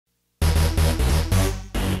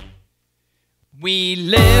We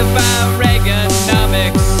live by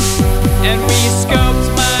Reaganomics, and we scoped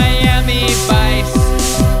Miami Vice.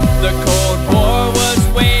 The Cold War was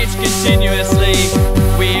waged continuously.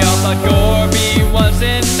 We all thought Gorby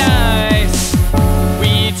wasn't nice.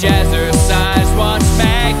 We jazzercise watched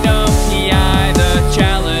Magnum PI. The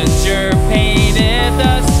Challenger painted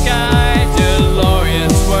the sky.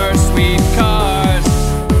 DeLoreans were sweet cars.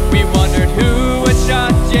 We wondered who would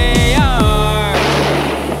shot JR.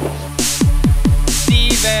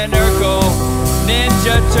 Steven Urkel,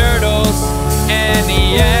 Ninja Turtles,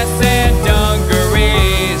 NES and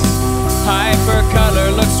dungarees.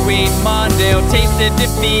 Hypercolor looked sweet, Mondale tasted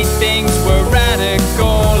defeat. Things were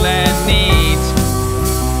radical and neat.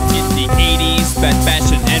 In the 80s, bad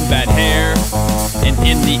fashion and bad hair. And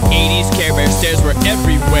in the 80s, Care Bear stairs were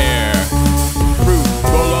everywhere. Fruit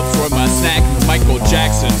roll-ups were my snack. Michael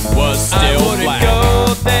Jackson was still black. I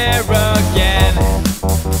wouldn't go there again,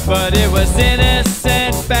 but it was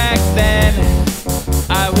innocent back then.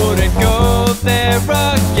 I wouldn't go there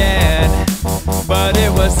again, but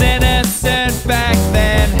it was innocent back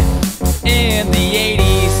then. In the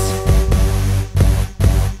 80s,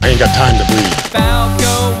 I ain't got time to breathe.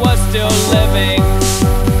 Falco was still living.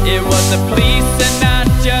 It was a police and not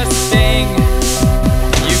just Sting.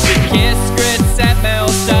 You could kiss grits at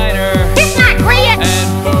Mel's Diner. It's not grits!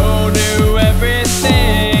 And Bo knew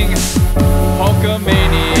everything.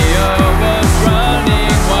 Hulkamania was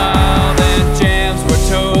running wild, and jams were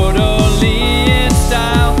totally in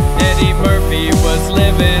style. Eddie Murphy was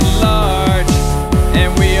living large,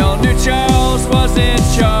 and we all knew Charles was in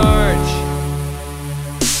charge.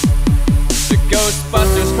 The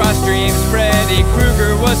Ghostbusters crossed dreams. Freddy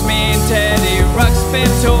Krueger was mean. Teddy Ruxpin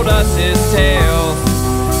told us his tales.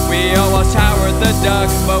 We all watched Howard the Duck,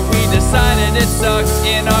 but we decided it sucked.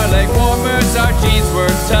 In our leg warmers, our jeans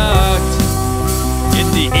were tucked. In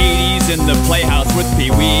the 80s, in the Playhouse with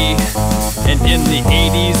Pee-wee. And in the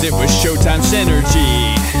 80s, it was Showtime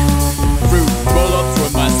Synergy. Fruit roll-ups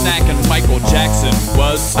were my snack, and Michael Jackson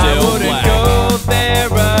was still black. I wouldn't go there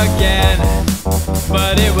again,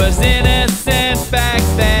 but it was innocent back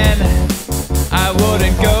then. I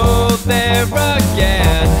wouldn't go there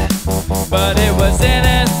again, but it was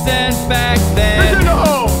innocent back then.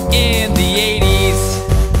 In the 80s,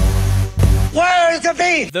 Where's the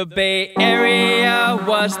beef? the Bay Area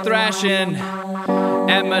was thrashing,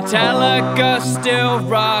 and Metallica still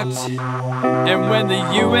rocked. And when the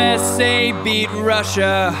USA beat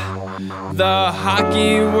Russia, the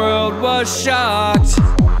hockey world was shocked.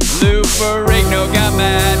 Lou Ferrigno got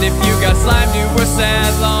mad. If you got slimed, you were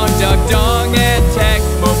sad. Long Duck Dong and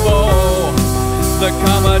Tecmo Bowl. The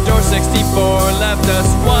Commodore 64 left us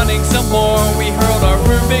wanting some more. We hurled our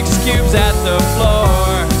Rubik's Cubes at the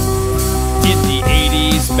floor. In the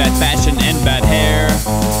 80s, bad fashion and bad hair.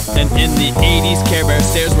 And in the 80s, Care Bear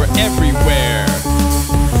stairs were everywhere.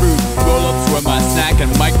 Fruit roll-ups were my snack,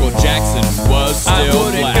 and Michael Jackson was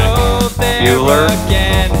still black. I wouldn't go there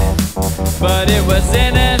again, but it was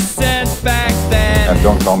innocent back then. And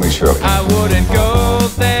don't call me Shirley. I wouldn't go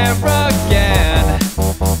there again,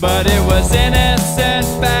 but it was innocent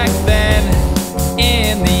back then.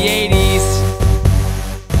 In the 80s.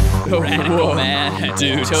 Radical, man.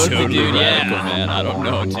 Dude, totally, dude, yeah. Radical, man. I don't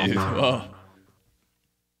know, dude. Whoa.